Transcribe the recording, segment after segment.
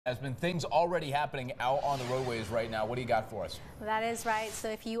Has been things already happening out on the roadways right now. What do you got for us? That is right. So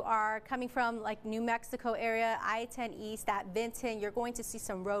if you are coming from like New Mexico area, I-10 East at Vinton, you're going to see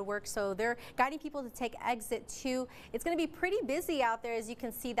some road work. So they're guiding people to take exit 2. It's going to be pretty busy out there, as you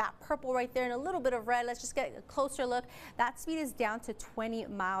can see that purple right there and a little bit of red. Let's just get a closer look. That speed is down to 20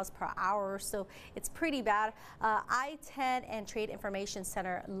 miles per hour. So it's pretty bad. I-10 and Trade Information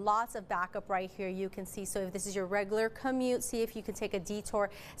Center, lots of backup right here. You can see. So if this is your regular commute, see if you can take a detour,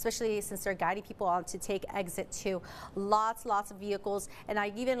 especially since they're guiding people on to take exit 2. Lots of vehicles, and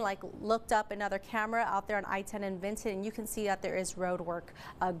I even looked up another camera out there on I-10 and Vinton, and you can see that there is road work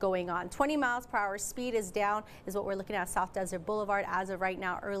going on. 20 miles per hour speed is down, is what we're looking at South Desert Boulevard as of right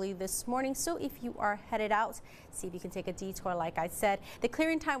now early this morning. So if you are headed out, see if you can take a detour. Like I said, the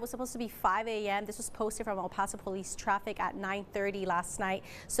clearing time was supposed to be 5 a.m. This was posted from El Paso Police Traffic at 9:30 last night.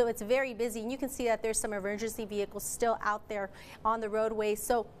 So it's very busy, and you can see that there's some emergency vehicles still out there on the roadway.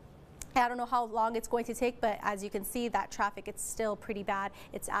 So I don't know how long it's going to take, but as you can see, that traffic, it's still pretty bad.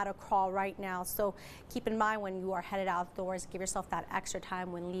 It's at a crawl right now. So keep in mind when you are headed outdoors, give yourself that extra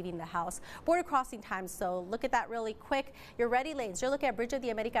time when leaving the house. Border crossing times, so look at that really quick. Your ready lanes, you're looking at Bridge of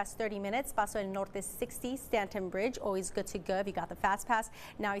the Americas 30 minutes, Paso del Norte 60, Stanton Bridge, always good to go if you got the fast pass.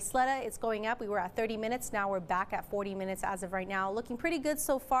 Now Isleta, it's going up. We were at 30 minutes. Now we're back at 40 minutes as of right now. Looking pretty good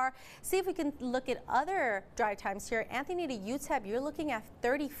so far. See if we can look at other drive times here. Anthony to UTEP, you're looking at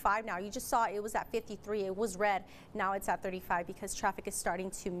 35 now. You just saw it was at 53. It was red. Now it's at 35 because traffic is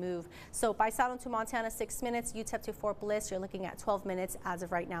starting to move. So Paisano to Montana, 6 minutes. UTEP to Fort Bliss, you're looking at 12 minutes as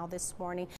of right now this morning.